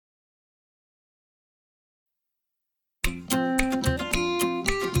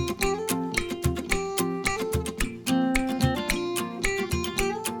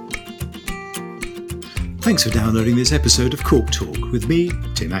Thanks for downloading this episode of Cork Talk with me,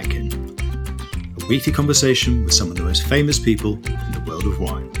 Tim Atkin. A weekly conversation with some of the most famous people in the world of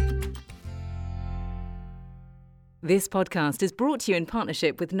wine. This podcast is brought to you in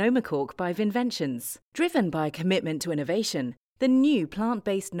partnership with Noma Cork by Vinventions. Driven by a commitment to innovation, the new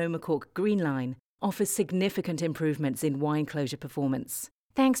plant-based Noma Cork Green Line offers significant improvements in wine closure performance.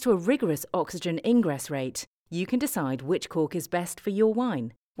 Thanks to a rigorous oxygen ingress rate, you can decide which cork is best for your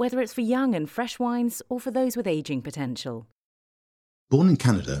wine, whether it's for young and fresh wines or for those with ageing potential. Born in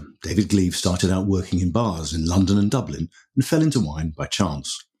Canada, David Gleave started out working in bars in London and Dublin and fell into wine by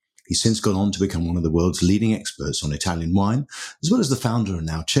chance. He's since gone on to become one of the world's leading experts on Italian wine, as well as the founder and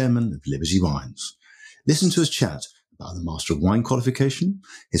now chairman of Liberty Wines. Listen to us chat about the Master of Wine qualification,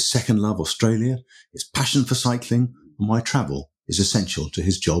 his second love Australia, his passion for cycling, and why travel is essential to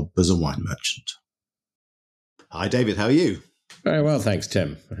his job as a wine merchant. Hi David, how are you? Very well, thanks,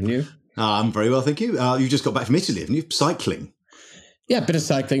 Tim. And you? I'm very well, thank you. You just got back from Italy, haven't you? Cycling. Yeah, bit of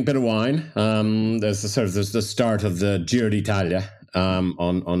cycling, bit of wine. There's the start of the Giro d'Italia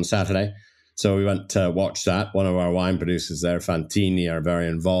on Saturday. So we went to watch that. One of our wine producers there, Fantini, are very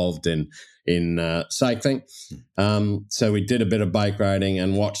involved in cycling. So we did a bit of bike riding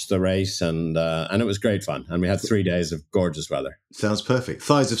and watched the race, and it was great fun. And we had 3 days of gorgeous weather. Sounds perfect.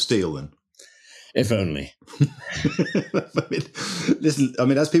 Thighs of steel, then. If only. Listen,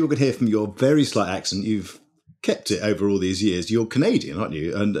 as people could hear from your very slight accent, you've kept it over all these years. You're Canadian, aren't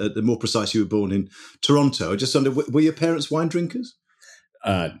you? And more precise, you were born in Toronto. I just wonder, were your parents wine drinkers?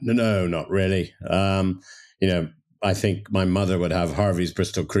 No, not really. I think my mother would have Harvey's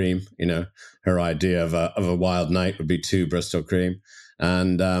Bristol Cream. Her idea of a wild night would be 2 Bristol Cream.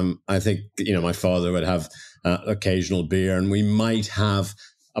 And I think, my father would have occasional beer, and we might have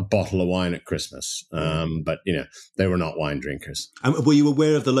a bottle of wine at Christmas. But, they were not wine drinkers. And were you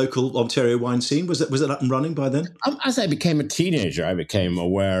aware of the local Ontario wine scene? Was it up and running by then? As I became a teenager, I became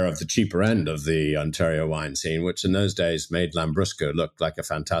aware of the cheaper end of the Ontario wine scene, which in those days made Lambrusco look like a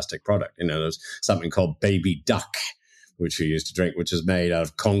fantastic product. There was something called Baby Duck, which we used to drink, which is made out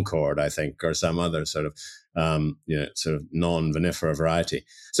of Concord, I think, or some other sort of non-vinifera variety.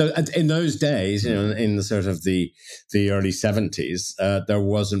 So in those days, in the sort of the early 70s, there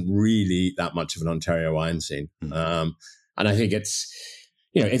wasn't really that much of an Ontario wine scene. And I think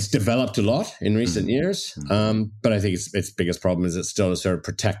it's developed a lot in recent years. But I think its biggest problem is it's still a sort of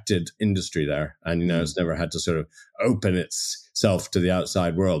protected industry there. And, it's never had to sort of open itself to the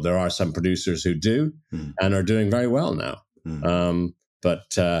outside world. There are some producers who do and are doing very well now.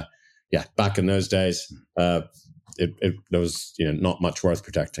 Yeah, back in those days, there was not much worth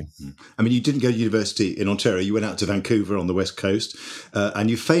protecting. You didn't go to university in Ontario. You went out to Vancouver on the West Coast, and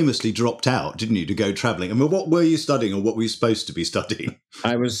you famously dropped out, didn't you, to go travelling? What were you studying, or what were you supposed to be studying?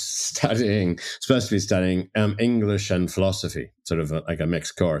 I was supposed to be studying English and philosophy, sort of like a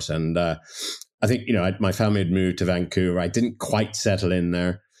mixed course. And I think, my family had moved to Vancouver. I didn't quite settle in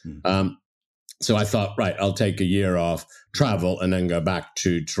there. So I thought, right, I'll take a year off, travel, and then go back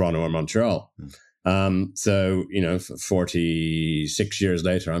to Toronto or Montreal. So, 46 years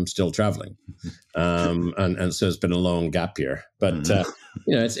later, I'm still traveling. And so it's been a long gap year. But,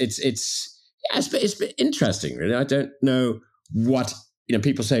 it's been interesting, really. I don't know what,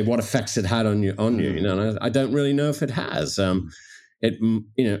 people say what effects it had on you, and I don't really know if it has. I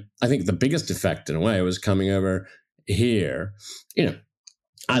think the biggest effect in a way was coming over here,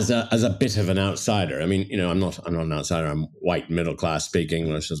 as a bit of an outsider. I'm not an outsider. I'm white, middle class, speak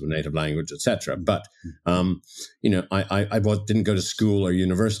English as my native language, etc. But, I didn't go to school or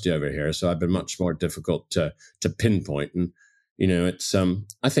university over here, so I've been much more difficult to pinpoint. And, it's,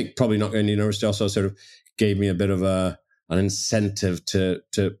 I think probably not going to university also sort of gave me a bit of an incentive to,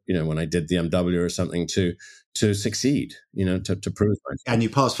 when I did the MW or something to succeed, to prove myself. And you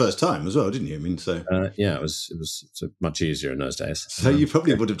passed first time as well, didn't you? Yeah, it was much easier in those days. So you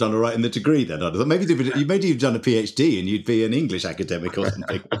probably would have done all right in the degree then. I thought maybe you've done a PhD and you'd be an English academic or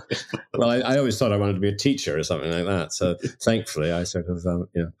something. Well, I always thought I wanted to be a teacher or something like that. So thankfully, I sort of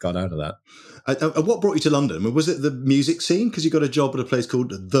got out of that. What brought you to London? Was it the music scene? Because you got a job at a place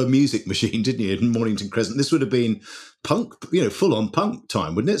called The Music Machine, didn't you, in Mornington Crescent? This would have been punk, full on punk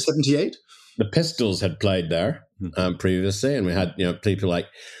time, wouldn't it? 78. The Pistols had played there previously, and we had people like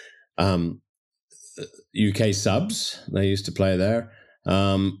UK Subs. They used to play there.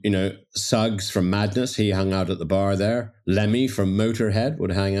 Suggs from Madness, he hung out at the bar there. Lemmy from Motorhead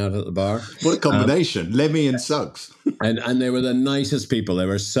would hang out at the bar. What a combination, Lemmy and Suggs. and they were the nicest people. They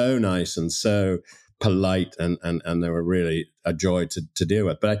were so nice and so polite, and they were really a joy to deal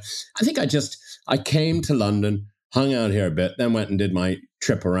with. But I think I came to London, hung out here a bit, then went and did my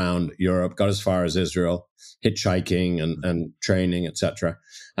trip around Europe, got as far as Israel, hitchhiking and training, etc.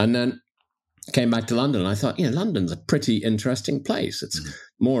 And then came back to London. And I thought, London's a pretty interesting place. It's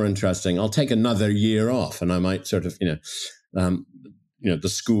more interesting. I'll take another year off and I might sort of, the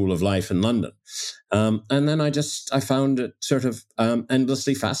school of life in London. And then I found it sort of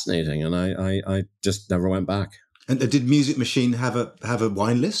endlessly fascinating, and I just never went back. And did Music Machine have a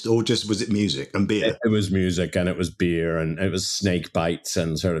wine list, or just was it music and beer? It was music and it was beer and it was snake bites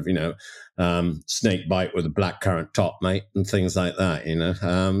and sort of, snake bite with a blackcurrant top, mate, and things like that,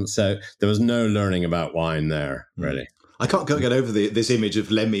 So there was no learning about wine there, really. I can't get over this image of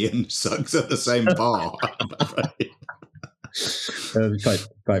Lemmy and Suggs at the same bar.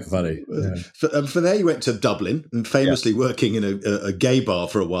 Quite funny. Yeah. From there, you went to Dublin and famously working in a gay bar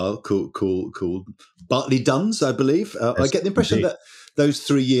for a while called Bartley Dunn's, I believe. I get the impression that those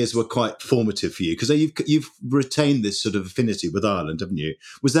 3 years were quite formative for you, because you've retained this sort of affinity with Ireland, haven't you?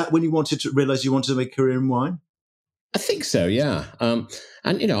 Was that when you realised you wanted to make a career in wine? I think so, yeah. And,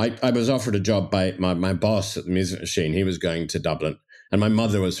 I was offered a job by my boss at the Music Machine. He was going to Dublin, and my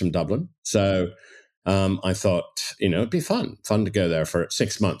mother was from Dublin. So I thought, it'd be fun to go there for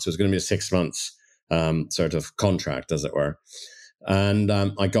 6 months. It was going to be a 6 months sort of contract, as it were. And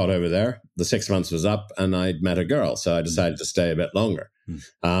I got over there. The 6 months was up, and I'd met a girl, so I decided to stay a bit longer.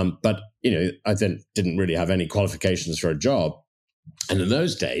 But I then didn't really have any qualifications for a job. And in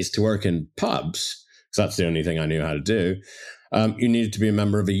those days, to work in pubs, because that's the only thing I knew how to do, you needed to be a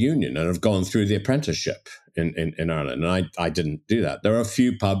member of a union and have gone through the apprenticeship in Ireland. And I didn't do that. There were a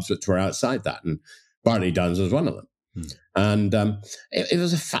few pubs which were outside that, and Bartley Dunn's was one of them. And it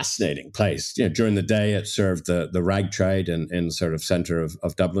was a fascinating place. During the day, it served the rag trade in sort of centre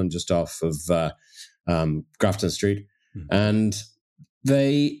of Dublin, just off of Grafton Street. And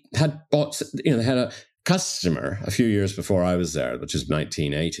they had bought, they had a customer a few years before I was there, which is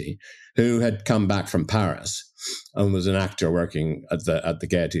 1980, who had come back from Paris and was an actor working at the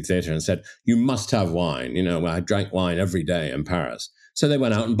Gaiety Theatre, and said, "You must have wine." I drank wine every day in Paris. So they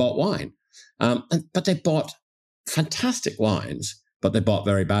went out and bought wine. But they bought fantastic wines, but they bought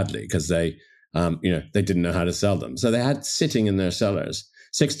very badly because they didn't know how to sell them. So they had sitting in their cellars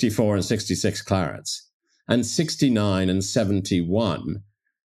 64 and 66 clarets and 69 and 71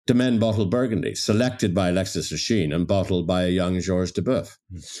 Domaine bottled Burgundy, selected by Alexis Rachine and bottled by a young Georges Duboeuf.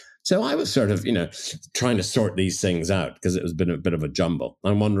 So I was sort of, trying to sort these things out because it was been a bit of a jumble.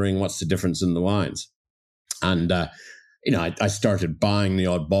 I'm wondering what's the difference in the wines. And I started buying the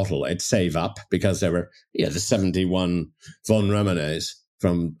odd bottle. I'd save up because there were, the 71 Von Remenés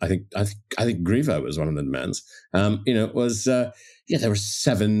from, I think Gleave was one of the demands. It was, there were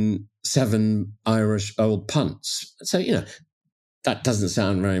seven Irish old punts. So, that doesn't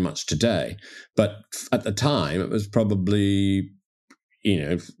sound very much today, but at the time it was probably,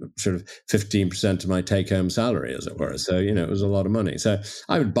 sort of 15% of my take-home salary, as it were. So, it was a lot of money. So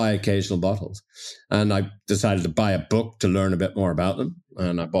I would buy occasional bottles, and I decided to buy a book to learn a bit more about them.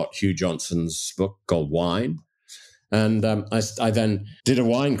 And I bought Hugh Johnson's book called Wine. And I then did a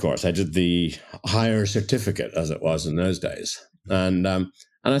wine course. I did the higher certificate, as it was in those days. And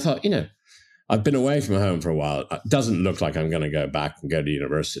I thought, I've been away from home for a while. It doesn't look like I'm going to go back and go to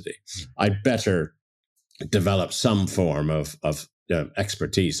university. I'd better develop some form of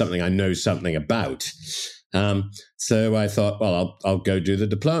expertise, something I know something about. So I thought, well, I'll go do the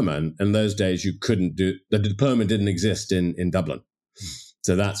diploma. And in those days, the diploma didn't exist in Dublin.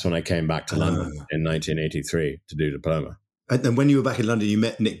 So that's when I came back to London in 1983 to do diploma. And then when you were back in London, you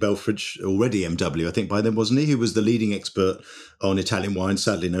met Nick Belfridge, already MW, I think by then, wasn't he? Who was the leading expert on Italian wine,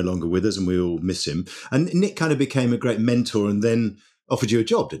 sadly no longer with us, and we all miss him. And Nick kind of became a great mentor and then offered you a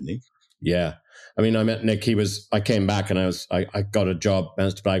job, didn't he? Yeah. I mean, I met Nick. I came back and I got a job,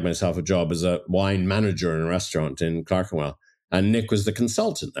 managed to bag myself a job as a wine manager in a restaurant in Clerkenwell. And Nick was the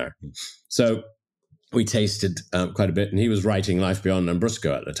consultant there. So we tasted quite a bit, and he was writing Life Beyond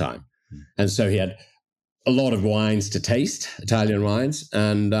Lambrusco at the time. And so he had a lot of wines to taste, Italian wines.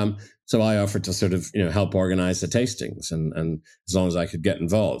 And so I offered to sort of, help organize the tastings and as long as I could get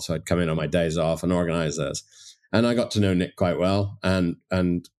involved. So I'd come in on my days off and organize those. And I got to know Nick quite well. And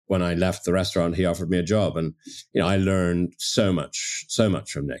when I left the restaurant, he offered me a job. And, I learned so much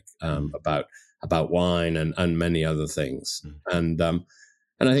from Nick about wine and many other things. And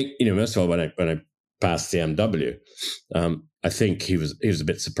I think, most of all, when I passed the MW, I think he was a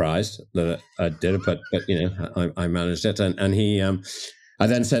bit surprised that I did it, but I managed it. And he, I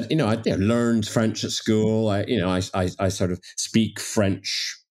then said, I learned French at school. I sort of speak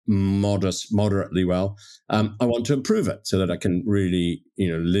French moderately well. I want to improve it so that I can really,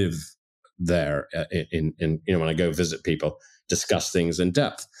 live there in when I go visit people, discuss things in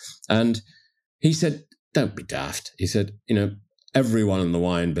depth. And he said, don't be daft. He said, everyone in the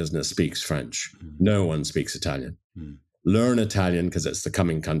wine business speaks French. No one speaks Italian. Learn Italian because it's the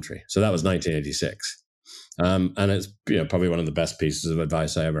coming country. So that was 1986. And it's probably one of the best pieces of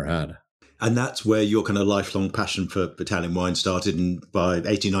advice I ever had. And that's where your kind of lifelong passion for Italian wine started. And by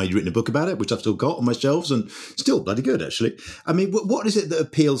 89, you've written a book about it, which I've still got on my shelves and still bloody good, actually. I mean, what is it that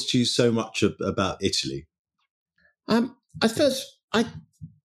appeals to you so much about Italy? I suppose I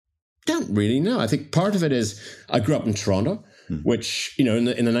don't really know. I think part of it is I grew up in Toronto, which, in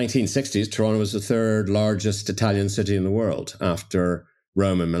the 1960s, Toronto was the third largest Italian city in the world after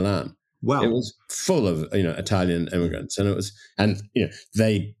Rome and Milan. Wow. It was full of, Italian immigrants. And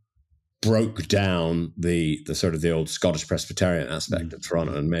they broke down the sort of the old Scottish Presbyterian aspect of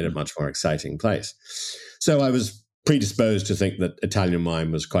Toronto and made it a much more exciting place. So I was predisposed to think that Italian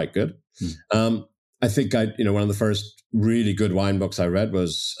wine was quite good. I think one of the first really good wine books I read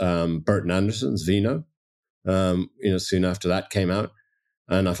was Burton Anderson's Vino. Soon after that came out,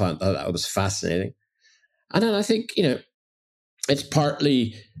 and I found that was fascinating. And then I think it's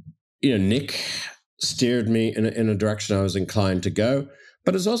partly Nick steered me in a direction I was inclined to go.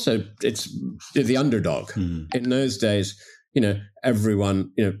 But it's the underdog. In those days,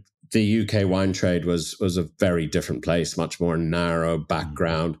 everyone, the UK wine trade was a very different place, much more narrow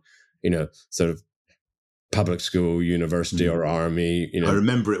background, sort of public school, university or army. I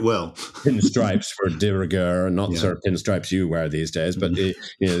remember it well. Pinstripes for de rigueur, not sort of pinstripes you wear these days, but the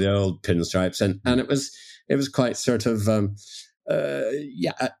old pinstripes, and it was quite sort of.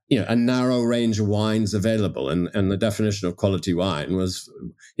 A narrow range of wines available, and the definition of quality wine was,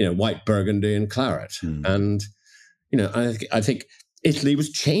 white Burgundy and claret, and I think Italy was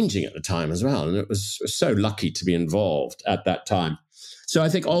changing at the time as well, and it was so lucky to be involved at that time. So I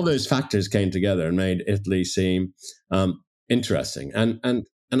think all those factors came together and made Italy seem interesting, and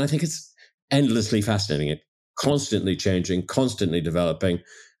I think it's endlessly fascinating. It constantly changing, constantly developing,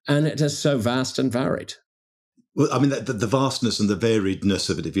 and it is so vast and varied. Well, I mean, the vastness and the variedness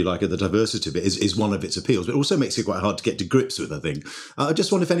of it, if you like, and the diversity of it is one of its appeals, but it also makes it quite hard to get to grips with, I think. I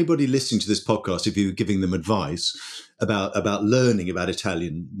just wonder if anybody listening to this podcast, if you were giving them advice about learning about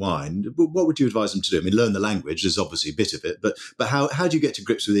Italian wine, what would you advise them to do? I mean, learn the language is obviously a bit of it, but how do you get to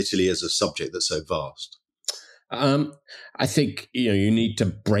grips with Italy as a subject that's so vast? I think, you need to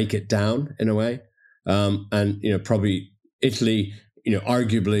break it down in a way. And, probably Italy,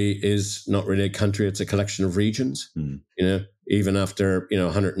 arguably is not really a country, it's a collection of regions, even after,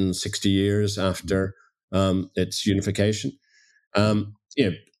 160 years after its unification.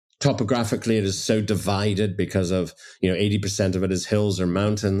 Topographically, it is so divided because of, 80% of it is hills or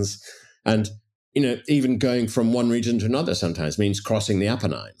mountains. And, even going from one region to another sometimes means crossing the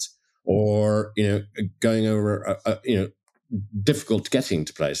Apennines or, going over, difficult getting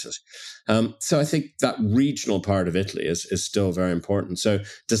to places. So I think that regional part of Italy is still very important. So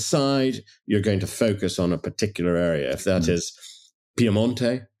decide you're going to focus on a particular area. If that is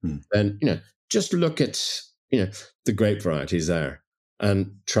Piemonte, then, just look at, the grape varieties there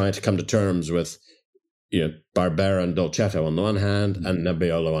and try to come to terms with, Barbera and Dolcetto on the one hand and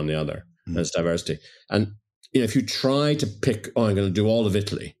Nebbiolo on the other. There's diversity. And, if you try to pick, I'm going to do all of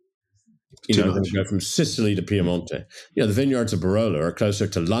Italy, I'm going to go from Sicily to Piemonte. The vineyards of Barolo are closer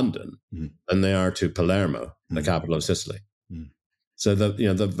to London than they are to Palermo, the capital of Sicily. So the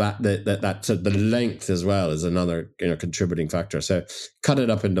length as well is another contributing factor. So cut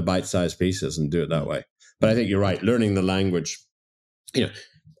it up into bite-sized pieces and do it that way. But I think you're right. Learning the language,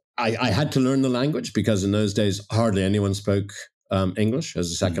 I had to learn the language because in those days hardly anyone spoke English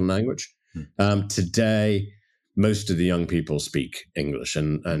as a second language. Today, most of the young people speak English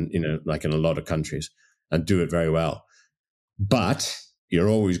and like in a lot of countries and do it very well. But you're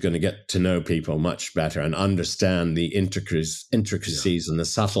always going to get to know people much better and understand the intricacies and the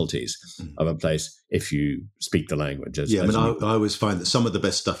subtleties of a place if you speak the language. I always find that some of the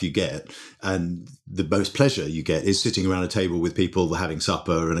best stuff you get and the most pleasure you get is sitting around a table with people having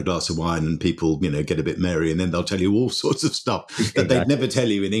supper and a glass of wine and people, get a bit merry and then they'll tell you all sorts of stuff that they'd never tell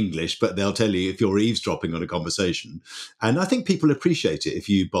you in English, but they'll tell you if you're eavesdropping on a conversation. And I think people appreciate it if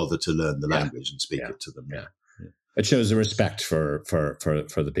you bother to learn the language and speak it to them. Yeah. It shows a respect for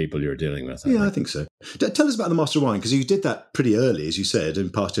the people you're dealing with. I think so. Tell us about the Master of Wine, because you did that pretty early, as you said,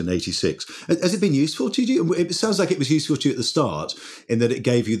 in part in 86. Has it been useful to you? It sounds like it was useful to you at the start in that it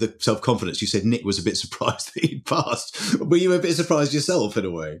gave you the self-confidence. You said Nick was a bit surprised that he'd passed. Were you a bit surprised yourself in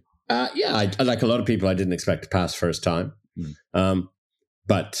a way? I like a lot of people, I didn't expect to pass first time.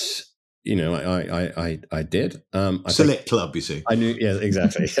 But I did. Select club, you see. I knew, yeah,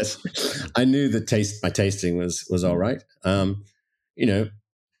 exactly. Yes, I knew that my tasting was all right.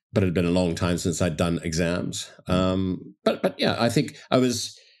 But it had been a long time since I'd done exams. But yeah, I think I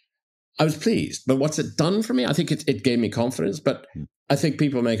was pleased. But what's it done for me? I think it gave me confidence. But I think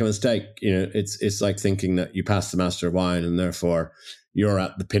people make a mistake. It's like thinking that you pass the Master of Wine and therefore you're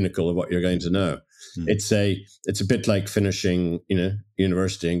at the pinnacle of what you're going to know. It's a bit like finishing,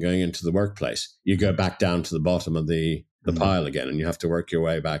 university and going into the workplace. You go back down to the bottom of the pile again, and you have to work your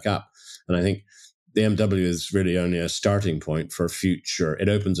way back up. And I think the MW is really only a starting point for future. It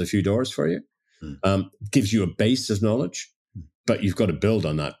opens a few doors for you, gives you a base of knowledge, but you've got to build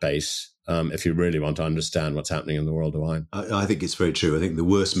on that base if you really want to understand what's happening in the world of wine. I think it's very true. I think the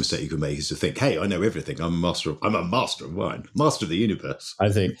worst mistake you can make is to think, "Hey, I know everything. I'm a master of wine, master of the universe." I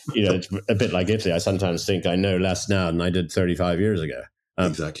think it's a bit like Italy. I sometimes think I know less now than I did 35 years ago.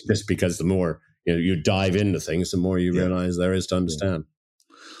 Exactly. Just because the more you dive into things, the more you realize there is to understand.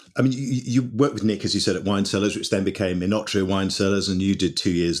 I mean, you worked with Nick, as you said, at Wine Cellars, which then became Inotria Wine Cellars, and you did 2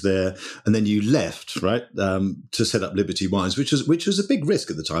 years there, and then you left, right, to set up Liberty Wines, which was a big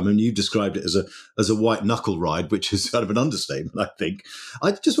risk at the time, and you described it as a white knuckle ride, which is kind of an understatement, I think.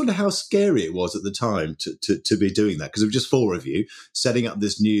 I just wonder how scary it was at the time to be doing that, because there were just four of you setting up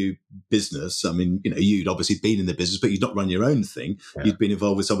this new business. I mean, you'd obviously been in the business, but you'd not run your own thing. Yeah. You'd been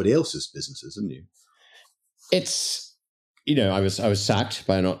involved with somebody else's businesses, hadn't you? It's. I was sacked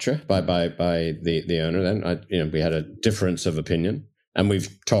by Inotria, by the owner. Then we had a difference of opinion, and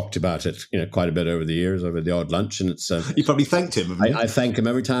we've talked about it quite a bit over the years, over the odd lunch. And it's you probably thanked him. Haven't you? I thank him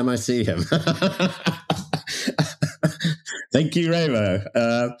every time I see him. Thank you, Ramo.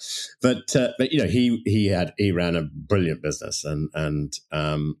 But he ran a brilliant business, and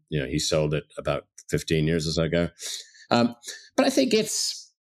he sold it about 15 years or so ago. But I think it's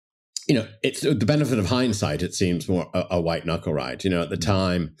the benefit of hindsight. It seems more a white knuckle ride. At the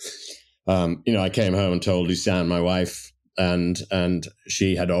time, I came home and told Luciane, my wife, and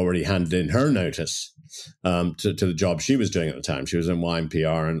she had already handed in her notice to the job she was doing at the time. She was in wine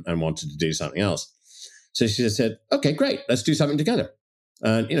PR and wanted to do something else. So she just said, "Okay, great, let's do something together."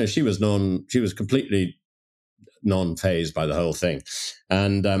 And she was completely non-phased by the whole thing,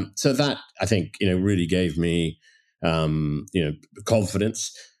 and so that I think really gave me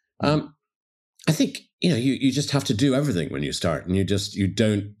confidence. I think you just have to do everything when you start, and you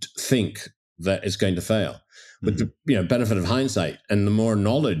don't think that it's going to fail. With the benefit of hindsight and the more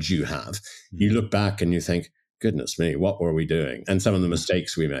knowledge you have, you look back and you think, "Goodness me, what were we doing?" And some of the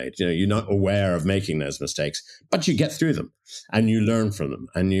mistakes we made. You're not aware of making those mistakes, but you get through them and you learn from them,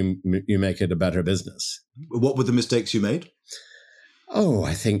 and you make it a better business. What were the mistakes you made? Oh,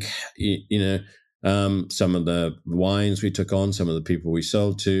 I think some of the wines we took on, some of the people we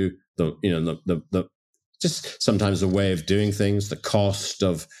sold to, the just sometimes the way of doing things, the cost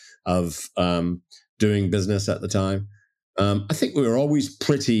of doing business at the time. I think we were always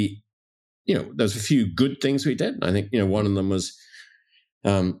pretty, there's a few good things we did. I think, one of them was,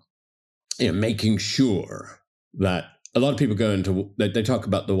 making sure that a lot of people they talk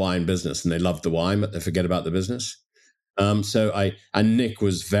about the wine business and they love the wine, but they forget about the business. So Nick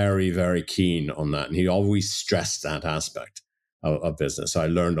was very, very keen on that. And he always stressed that aspect of business. So I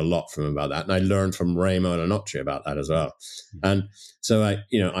learned a lot from him about that. And I learned from Ramo and Inotria about that as well. And so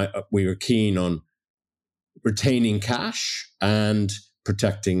we were keen on retaining cash and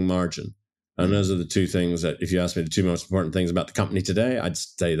protecting margin. And those are the two things that, if you ask me the two most important things about the company today, I'd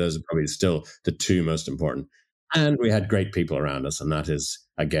say those are probably still the two most important. And we had great people around us. And that is,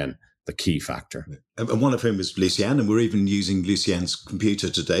 again, the key factor. And one of whom was Luciane, and we're even using Luciane's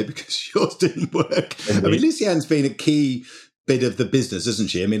computer today because yours didn't work. Indeed. I mean, Luciane's been a key bit of the business, isn't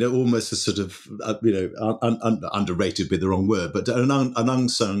she? I mean, almost a sort of, underrated, be the wrong word, but an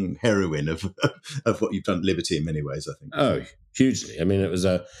unsung heroine of what you've done at Liberty in many ways, I think. Oh, hugely. I mean, it was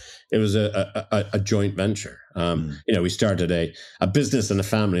a joint venture. We started a business and a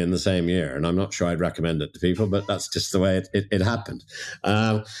family in the same year, and I'm not sure I'd recommend it to people, but that's just the way it happened.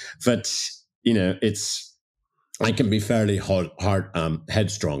 But I can be fairly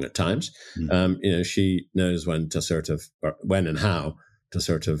headstrong at times. She knows when and how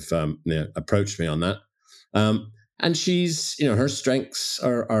to approach me on that. And she's, her strengths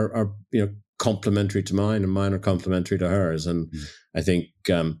are complementary to mine, and mine are complementary to hers. And I think,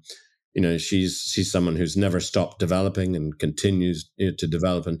 she's someone who's never stopped developing and continues to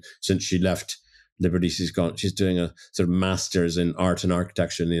develop. And since she left Liberty, she's doing a sort of master's in art and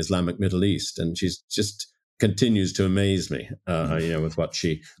architecture in the Islamic Middle East. And she's just continues to amaze me, with what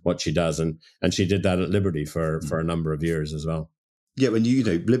she does. And she did that at Liberty for a number of years as well. Yeah, when you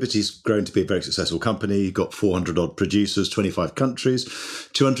know, Liberty's grown to be a very successful company. You've got 400 odd producers, 25 countries,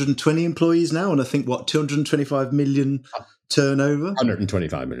 220 employees now, and I think 225 million turnover.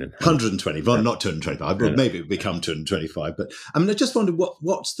 125 million. 120, well, not 225, but maybe it will become 225. But I mean, I just wondered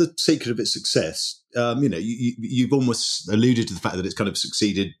what's the secret of its success? You've almost alluded to the fact that it's kind of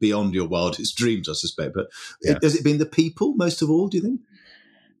succeeded beyond your wildest dreams, I suspect. But has it been the people most of all, do you think?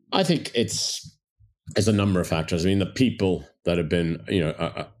 I think it's a number of factors. I mean, the people that have been,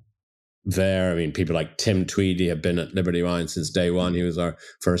 there. I mean, people like Tim Tweedy have been at Liberty Wine since day one. He was our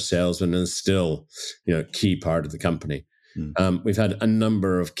first salesman and still, a key part of the company. We've had a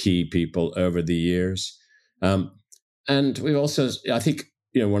number of key people over the years. And we've also, I think,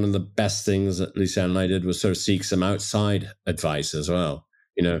 one of the best things that Lisa and I did was sort of seek some outside advice as well.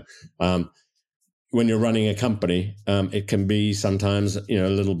 When you're running a company, it can be sometimes, a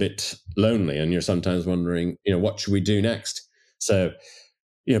little bit lonely, and you're sometimes wondering, what should we do next? So,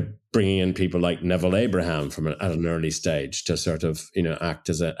 bringing in people like Neville Abraham at an early stage to sort of, act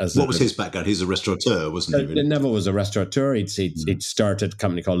as what was his background? He's a restaurateur, wasn't he? Neville was a restaurateur. He'd started a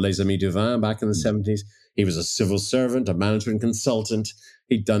company called Les Amis du Vin back in the 70s. He was a civil servant, a management consultant.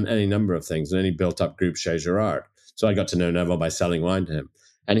 He'd done any number of things, and then he built up Groupe Chez Girard. So I got to know Neville by selling wine to him.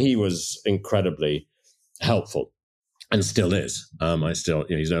 And he was incredibly helpful and still is.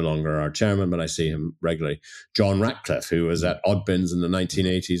 He's no longer our chairman, but I see him regularly. John Ratcliffe, who was at Oddbins in the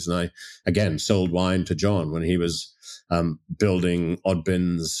 1980s. And I, again, sold wine to John when he was building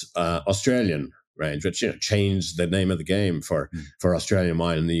Oddbins' Australian range, which changed the name of the game for Australian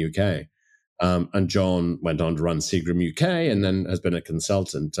wine in the UK. And John went on to run Seagram UK and then has been a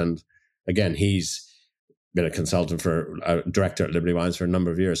consultant. And again, he's been a consultant for a director at Liberty Wines for a number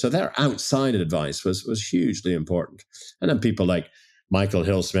of years. So their outside advice was hugely important. And then people like Michael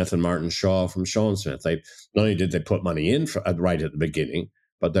Hill-Smith and Martin Shaw from Shaw and Smith, not only did they put money in right at the beginning,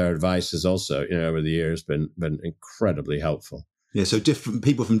 but their advice has also, over the years been incredibly helpful. Yeah, so different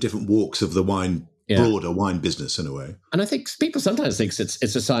people from different walks of the broader wine business in a way. And I think people sometimes think it's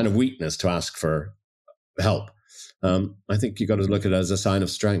a sign of weakness to ask for help. I think you got to look at it as a sign of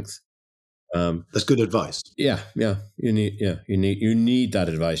strength. That's good advice. Yeah. You need that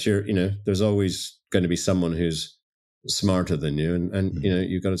advice. There's always going to be someone who's smarter than you, and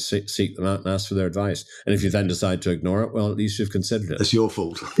you've got to seek them out and ask for their advice. And if you then decide to ignore it, well, at least you've considered it. It's your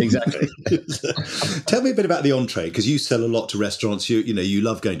fault. Exactly. Tell me a bit about the entree, because you sell a lot to restaurants. You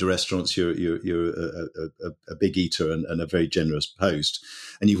love going to restaurants. You're a big eater and a very generous host,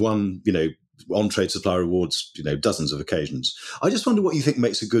 and you've won on-trade supplier awards, dozens of occasions. I just wonder what you think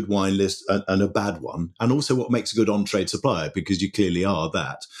makes a good wine list and a bad one, and also what makes a good on-trade supplier, because you clearly are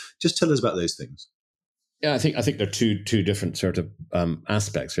that. Just tell us about those things. Yeah, I think they're two different sort of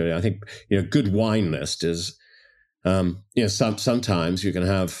aspects, really. I think good wine list is sometimes you can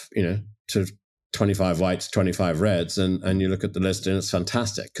have sort of 25 whites, 25 reds, and you look at the list and it's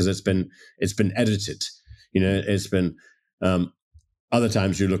fantastic because it's been edited. It's been other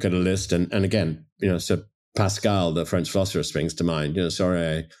times you look at a list and again, so Pascal, the French philosopher, springs to mind.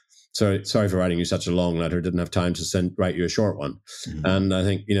 Sorry for writing you such a long letter. Didn't have time to write you a short one. Mm-hmm. And I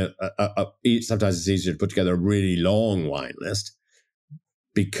think, sometimes it's easier to put together a really long wine list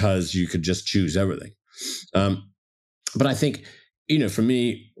because you could just choose everything. But I think, for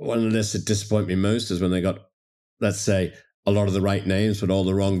me, one of the lists that disappoint me most is when they got, let's say, a lot of the right names but all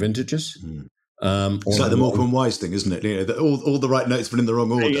the wrong vintages. Mm. It's like the Morecambe Wise thing, isn't it? All the right notes but in the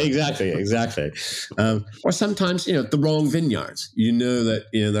wrong order. Exactly. Or sometimes, the wrong vineyards. That,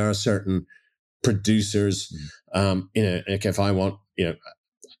 there are certain producers, if I want,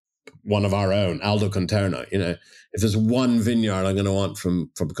 one of our own, Aldo Conterno, if there's one vineyard I'm going to want from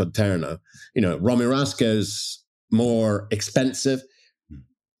Conterno, Romirasco's more expensive.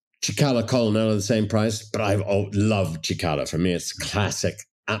 Cicala Colonello, the same price, but I've loved Cicala. For me, it's classic.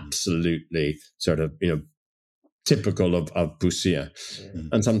 Absolutely sort of, typical of Busia. Mm.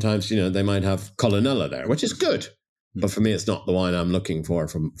 And sometimes, they might have Colonella there, which is good. But for me, it's not the wine I'm looking for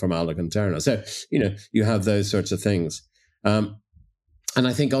from Aldo Conterno. So, you have those sorts of things. And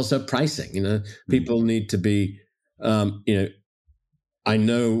I think also pricing, people need to be, I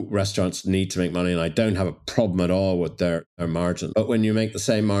know restaurants need to make money and I don't have a problem at all with their margin. But when you make the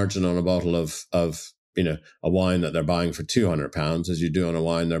same margin on a bottle of a wine that they're buying for £200 as you do on a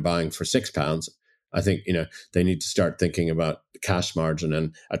wine they're buying for £6, I think, they need to start thinking about the cash margin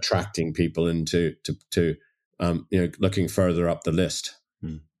and attracting people into looking further up the list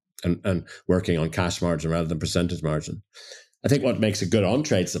and working on cash margin rather than percentage margin. I think what makes a good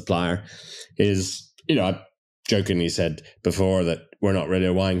on-trade supplier is, I jokingly said before that we're not really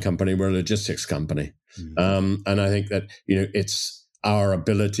a wine company, we're a logistics company. And I think that, it's our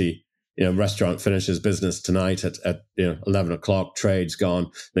ability. Restaurant finishes business tonight at 11 o'clock, trade's gone.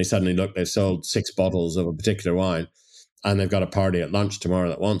 They suddenly look, they've sold 6 bottles of a particular wine and they've got a party at lunch tomorrow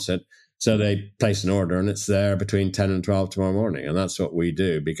that wants it. So they place an order and it's there between 10 and 12 tomorrow morning. And that's what we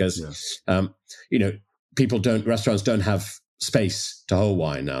do because, restaurants don't have space to hold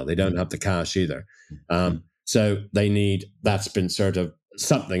wine now. They don't have the cash either. So that's been sort of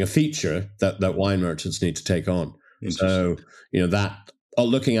a feature that wine merchants need to take on. So,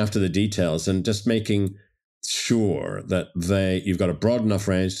 looking after the details and just making sure that you've got a broad enough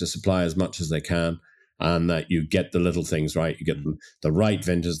range to supply as much as they can, and that you get the little things right. You get the right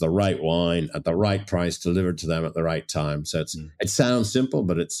vintage, the right wine at the right price delivered to them at the right time. So it sounds simple,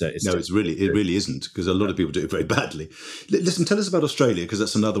 but it really isn't, because a lot of people do it very badly. Listen, tell us about Australia, because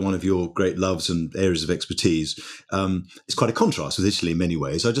that's another one of your great loves and areas of expertise. It's quite a contrast with Italy in many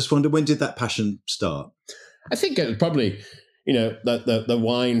ways. I just wonder, when did that passion start? I think it was probably, the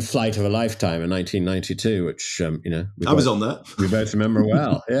wine flight of a lifetime in 1992, which, I was on that. We both remember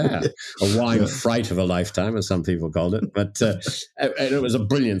well. Yeah. A wine fright of a lifetime, as some people called it. But it was a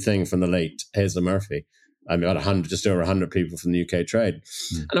brilliant thing from the late Hazel Murphy. I mean, just over 100 people from the UK trade.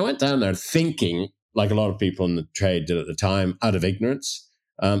 And I went down there thinking, like a lot of people in the trade did at the time, out of ignorance,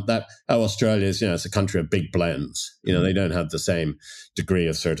 that Australia is, it's a country of big blends. They don't have the same degree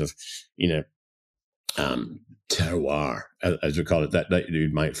of sort of, terroir, as we call it, that you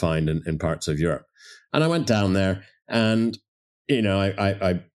might find in parts of Europe. And I went down there and,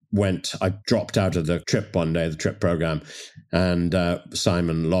 I dropped out of the trip one day, the trip program, and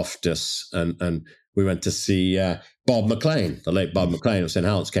Simon Loftus and we went to see Bob McLean, the late Bob McLean of St.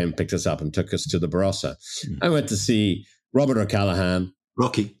 Helens, came and picked us up and took us to the Barossa. I went to see Robert O'Callaghan,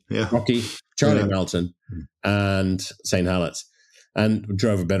 Rocky, Charlie Melton, and St. Helens, and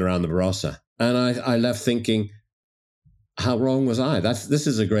drove a bit around the Barossa. And I left thinking, how wrong was I? This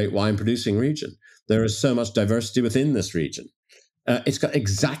is a great wine producing region. There is so much diversity within this region. It's got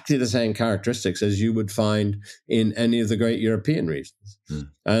exactly the same characteristics as you would find in any of the great European regions.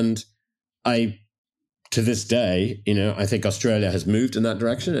 And to this day, I think Australia has moved in that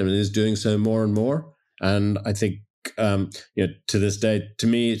direction and is doing so more and more. And I think, to this day, to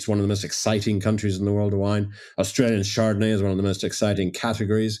me, it's one of the most exciting countries in the world of wine. Australian Chardonnay is one of the most exciting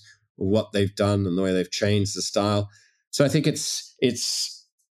categories of what they've done and the way they've changed the style. So I think it's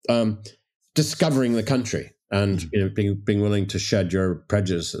discovering the country and being willing to shed your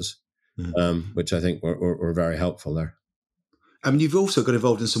prejudices, which I think were very helpful there. I mean, you've also got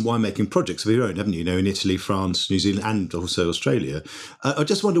involved in some winemaking projects of your own, haven't you? In Italy, France, New Zealand, and also Australia. I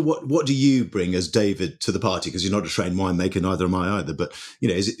just wonder, what do you bring as David to the party? Because you're not a trained winemaker, neither am I either. But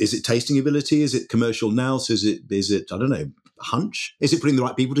is it tasting ability? Is it commercial nous? Is it I don't know, hunch? Is it putting the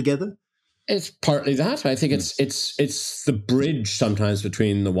right people together? It's partly that. I think it's the bridge sometimes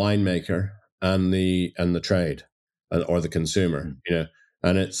between the winemaker and the trade or the consumer.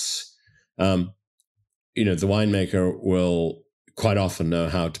 And it's the winemaker will quite often know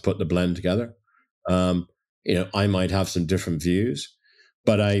how to put the blend together. I might have some different views,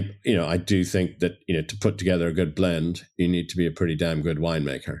 but I do think that to put together a good blend, you need to be a pretty damn good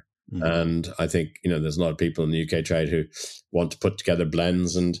winemaker. And I think there's a lot of people in the UK trade who want to put together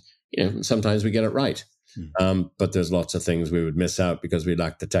blends, and sometimes we get it right. But there's lots of things we would miss out because we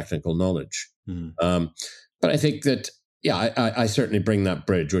lack the technical knowledge. But I think that, I certainly bring that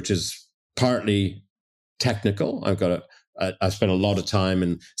bridge, which is partly technical. I've spent a lot of time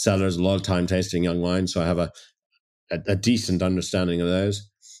in cellars, a lot of time tasting young wine, so I have a decent understanding of those.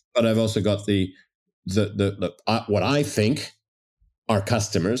 But I've also got the what I think our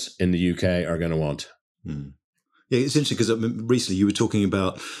customers in the UK are going to want. Yeah, it's interesting because recently you were talking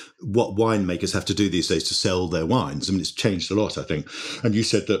about what winemakers have to do these days to sell their wines. I mean, it's changed a lot, I think. And you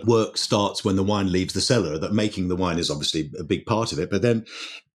said that work starts when the wine leaves the cellar, that making the wine is obviously a big part of it, but then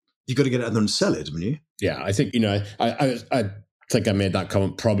you've got to get it out there and sell it, haven't you? Yeah, I think, I think I made that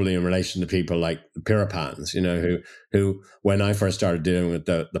comment probably in relation to people like the Pirapans, who when I first started dealing with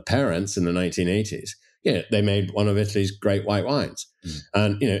the parents in the 1980s, they made one of Italy's great white wines.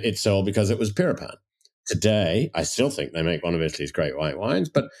 And, it sold because it was Pirapan. Today, I still think they make one of Italy's great white wines,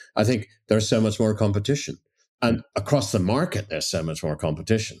 but I think there's so much more competition. And across the market, there's so much more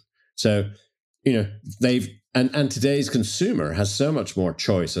competition. So, and today's consumer has so much more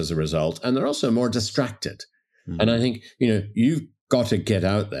choice as a result, and they're also more distracted. And I think, you've got to get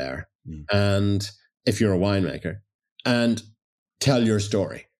out there and, if you're a winemaker, and tell your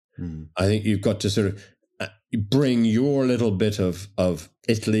story. I think you've got to sort of bring your little bit of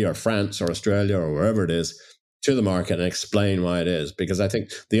Italy or France or Australia or wherever it is to the market and explain why it is. Because I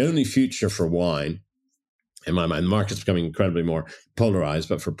think the only future for wine in my mind, the market's becoming incredibly more polarized,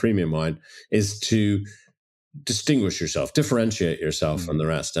 but for premium wine, is to distinguish yourself, differentiate yourself from the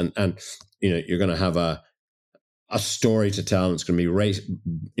rest. And you're going to have a story to tell, and it's going to be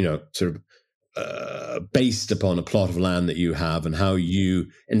based upon a plot of land that you have and how you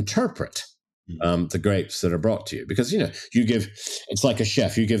interpret the grapes that are brought to you. Because, it's like a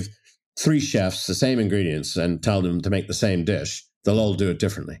chef. You give 3 chefs the same ingredients and tell them to make the same dish, they'll all do it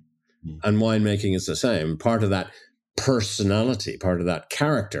differently. And winemaking is the same. Part of that personality, part of that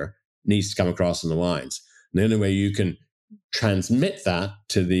character needs to come across in the wines. And the only way you can transmit that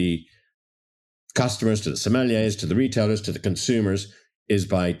to the customers, to the sommeliers, to the retailers, to the consumers, is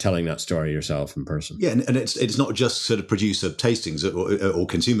by telling that story yourself in person. Yeah, and it's not just sort of producer tastings or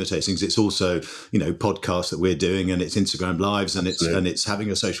consumer tastings. It's also podcasts that we're doing, and it's Instagram lives, and it's having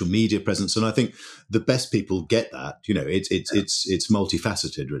a social media presence. And I think the best people get that. It's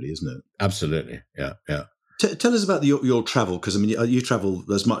multifaceted, really, isn't it? Absolutely, yeah. Tell us about your travel, because I mean you travel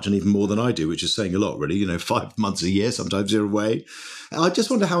as much and even more than I do, which is saying a lot, really. 5 months a year, sometimes you're away. I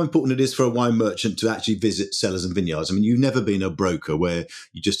just wonder how important it is for a wine merchant to actually visit cellars and vineyards. I mean, you've never been a broker where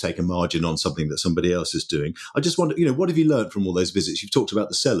you just take a margin on something that somebody else is doing. I just wonder, what have you learned from all those visits? You've talked about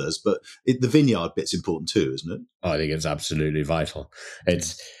the cellars, but the vineyard bit's important too, isn't it? I think it's absolutely vital.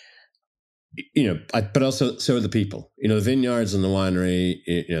 It's but also so are the people. The vineyards and the winery,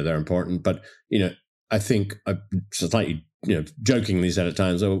 they're important, but I think I slightly, jokingly said at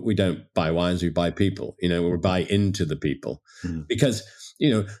times, "Oh, we don't buy wines, we buy people." We buy into the people because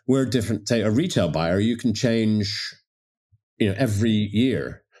we're different. Say a retail buyer, you can change, every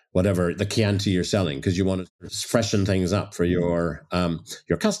year whatever the Chianti you're selling because you want to freshen things up for your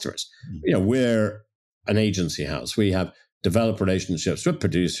customers. We're an agency house. We have developed relationships with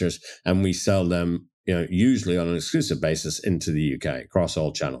producers, and we sell them, usually on an exclusive basis into the UK across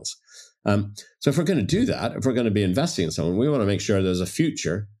all channels. So if we're going to do that, if we're going to be investing in someone, we want to make sure there's a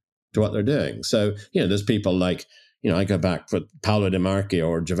future to what they're doing. So, there's people like, I go back for Paolo De Marchi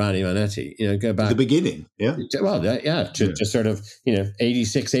or Giovanni Manetti, go back. The beginning, yeah. Well, to sort of,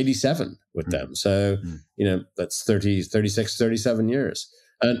 86, 87 with them. So, that's 36, 37 years.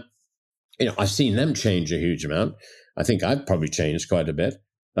 And, I've seen them change a huge amount. I think I've probably changed quite a bit.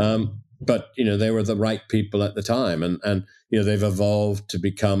 But, they were the right people at the time. And they've evolved to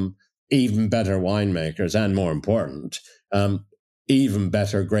become even better winemakers, and more important, even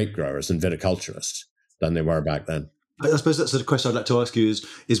better grape growers and viticulturists than they were back then. I suppose that's the question I'd like to ask you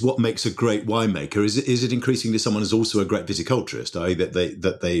is what makes a great winemaker? Is it increasingly someone who's also a great viticulturist, i.e.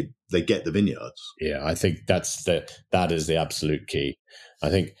 that they get the vineyards? Yeah, I think that is the absolute key. I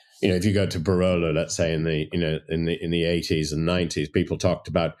think, if you go to Barolo, let's say in the 80s and 90s, people talked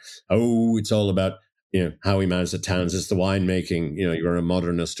about, it's all about how we manage the towns. It's the winemaking, you're a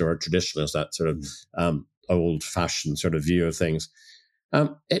modernist or a traditionalist, that sort of old-fashioned sort of view of things.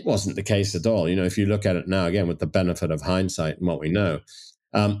 It wasn't the case at all. If you look at it now, again, with the benefit of hindsight and what we know,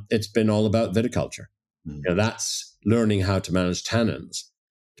 it's been all about viticulture. That's learning how to manage tannins.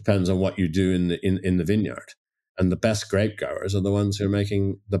 Depends on what you do in the vineyard. And the best grape growers are the ones who are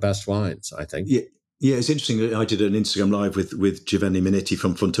making the best wines, I think. Yeah, it's interesting. I did an Instagram live with Giovanni Minetti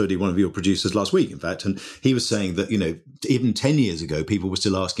from Fontodi, one of your producers, last week, in fact. And he was saying that, even 10 years ago, people were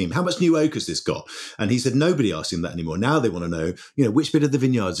still asking him, how much new oak has this got? And he said, nobody asks him that anymore. Now they want to know, which bit of the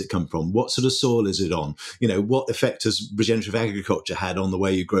vineyards it come from? What sort of soil is it on? What effect has regenerative agriculture had on the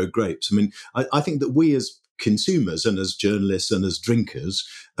way you grow grapes? I mean, I think that we as consumers and as journalists and as drinkers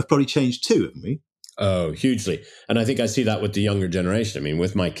have probably changed too, haven't we? Oh, hugely. And I think I see that with the younger generation. I mean,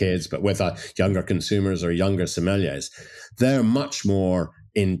 with my kids, but with younger consumers or younger sommeliers, they're much more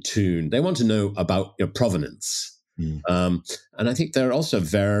in tune. They want to know about provenance. And I think they're also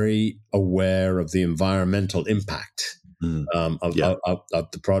very aware of the environmental impact of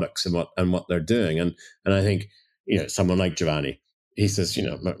the products and what they're doing. And I think, someone like Giovanni, he says,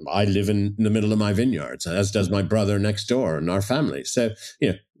 I live in the middle of my vineyards, as does my brother next door and our family. So,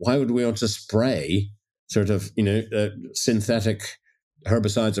 why would we want to spray sort of, synthetic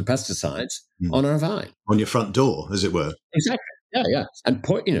herbicides or pesticides on our vine? On your front door, as it were. Exactly. Yeah. And,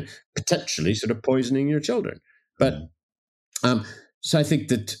 potentially sort of poisoning your children. But so I think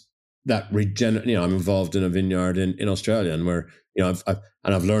that I'm involved in a vineyard in Australia, and where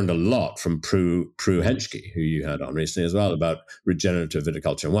I've learned a lot from Prue Henschke, who you had on recently as well, about regenerative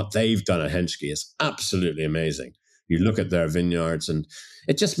viticulture, and what they've done at Henschke is absolutely amazing. You look at their vineyards, and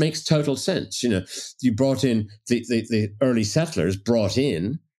it just makes total sense. You brought in the early settlers brought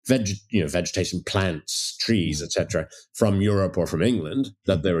in vegetation, plants, trees, etc., from Europe or from England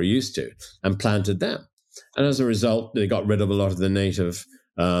that they were used to, and planted them. And as a result, they got rid of a lot of the native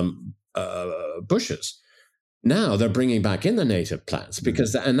bushes. now they're bringing back in the native plants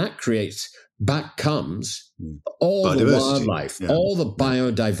because, and that creates, back comes all the wildlife, all the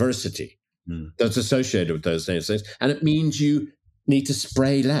biodiversity that's associated with those native things. And it means you need to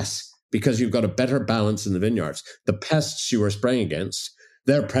spray less because you've got a better balance in the vineyards. The pests you were spraying against,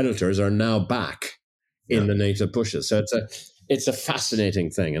 their predators are now back in the native bushes. So it's a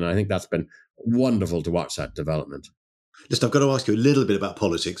fascinating thing. And I think that's been wonderful to watch that development. Listen, I've got to ask you a little bit about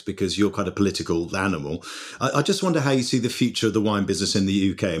politics because you're quite a political animal. I just wonder how you see the future of the wine business in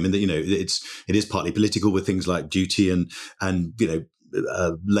the UK. I mean, it is partly political with things like duty and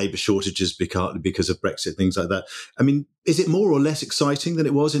labour shortages because of Brexit, things like that. I mean, is it more or less exciting than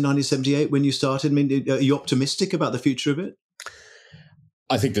it was in 1978 when you started? I mean, are you optimistic about the future of it?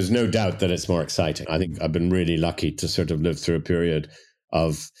 I think there's no doubt that it's more exciting. I think I've been really lucky to sort of live through a period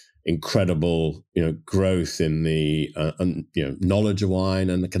of incredible, growth in the, knowledge of wine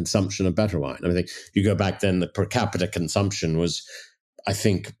and the consumption of better wine. I mean, if you go back then, the per capita consumption was, I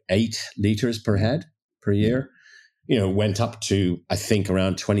think, 8 litres per head per year. Went up to, I think,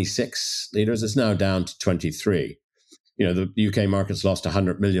 around 26 litres. It's now down to 23. The UK market's lost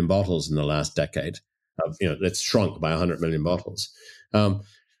 100 million bottles in the last decade. It's shrunk by 100 million bottles.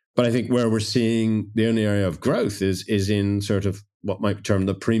 But I think where we're seeing the only area of growth is in sort of what might be termed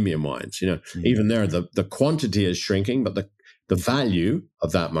the premium wines. Even there, the quantity is shrinking, but the value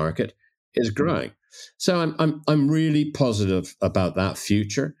of that market is growing. So I'm really positive about that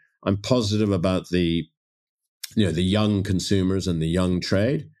future. I'm positive about the young consumers and the young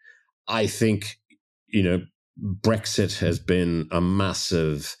trade. I think, Brexit has been a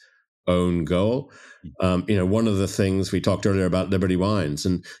massive own goal. One of the things we talked earlier about Liberty Wines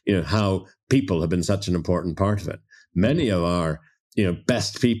and, how people have been such an important part of it. Many of our,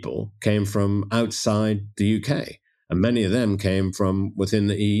 best people came from outside the UK, and many of them came from within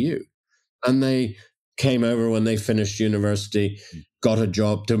the EU. And they came over when they finished university, got a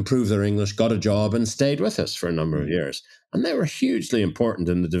job to improve their English, got a job and stayed with us for a number of years. And they were hugely important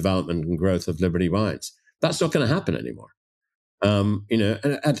in the development and growth of Liberty Wines. That's not going to happen anymore.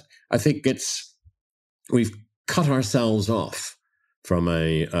 And I think we've cut ourselves off from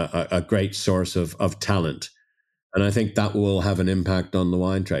a great source of talent. And I think that will have an impact on the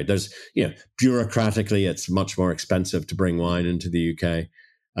wine trade. There's, bureaucratically, it's much more expensive to bring wine into the UK.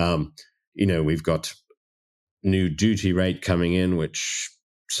 We've got new duty rate coming in, which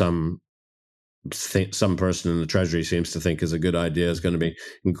some person in the Treasury seems to think is a good idea, is going to be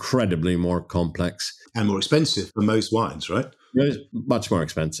incredibly more complex. And more expensive for most wines, right? It's much more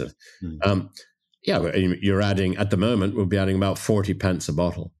expensive. You're adding, at the moment, we'll be adding about 40 pence a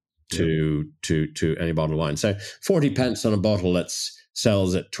bottle to any bottle of wine. So 40 pence on a bottle that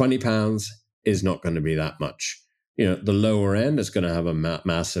sells at £20 is not going to be that much. The lower end is going to have a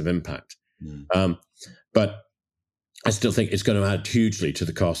massive impact. But I still think it's going to add hugely to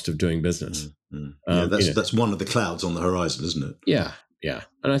the cost of doing business. That's one of the clouds on the horizon, isn't it? Yeah.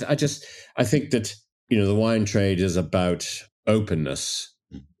 And I think that, the wine trade is about openness,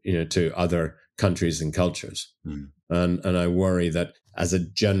 to other countries and cultures. And I worry that as a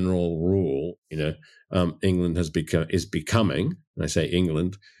general rule, England is becoming, and I say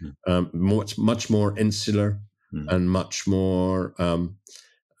England, much more insular and much more,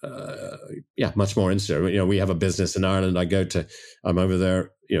 much more insular. We have a business in Ireland. I'm over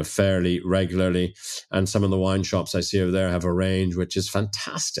there, fairly regularly. And some of the wine shops I see over there have a range which is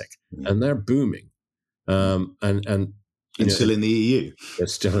fantastic and they're booming. And still in the EU. They're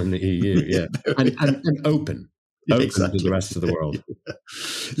still in the EU, yeah. and open to the rest of the world.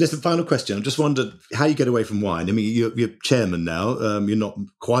 Listen, final question. I just wondered how you get away from wine. I mean, you're chairman now. You're not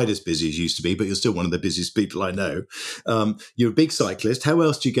quite as busy as you used to be, but you're still one of the busiest people I know. You're a big cyclist. How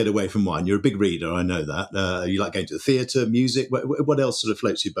else do you get away from wine? You're a big reader, I know that. You like going to the theatre, music. What else sort of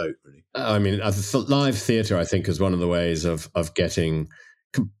floats your boat, really? I mean, live theatre, I think, is one of the ways of getting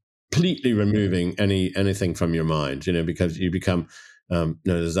completely removing anything from your mind, because you become,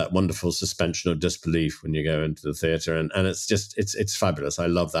 there's that wonderful suspension of disbelief when you go into the theatre, and it's just, it's fabulous. I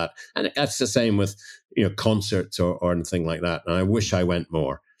love that. And that's the same with, concerts or anything like that. And I wish I went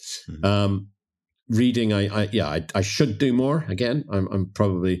more. Reading, I should do more. Again, I'm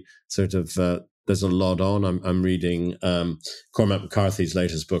probably sort of, there's a lot on. I'm reading Cormac McCarthy's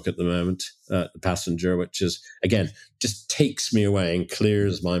latest book at the moment, The Passenger, which is, again, just takes me away and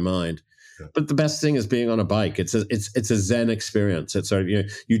clears my mind. Yeah. But the best thing is being on a bike. It's a Zen experience. It's sort of,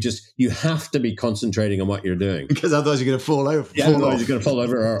 you have to be concentrating on what you're doing. Because otherwise you're going to fall over. Otherwise you're going to fall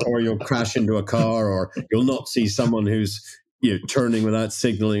over or you'll crash into a car or you'll not see someone who's turning without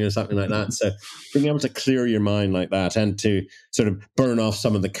signaling or something like that. So being able to clear your mind like that and to sort of burn off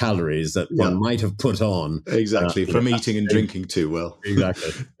some of the calories that one might have put on. Exactly, from eating and drinking too well.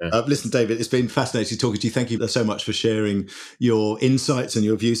 Exactly. Yeah. Listen, David, it's been fascinating talking to you. Thank you so much for sharing your insights and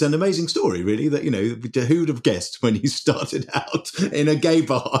your views. An amazing story, really, that, who would have guessed when you started out in a gay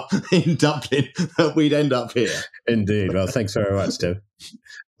bar in Dublin that we'd end up here? Indeed. Well, thanks very much, Tim.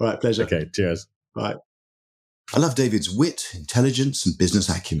 All right, pleasure. Okay, cheers. Bye. I love David's wit, intelligence, and business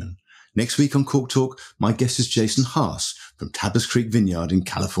acumen. Next week on Cork Talk, my guest is Jason Haas from Tabbers Creek Vineyard in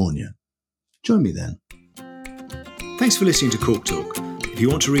California. Join me then. Thanks for listening to Cork Talk. If you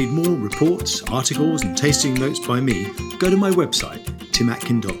want to read more reports, articles, and tasting notes by me, go to my website,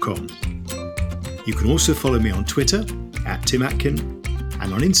 timatkin.com. You can also follow me on Twitter @TimAtkin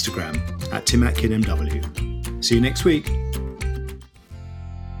and on Instagram @TimAtkinMW. See you next week.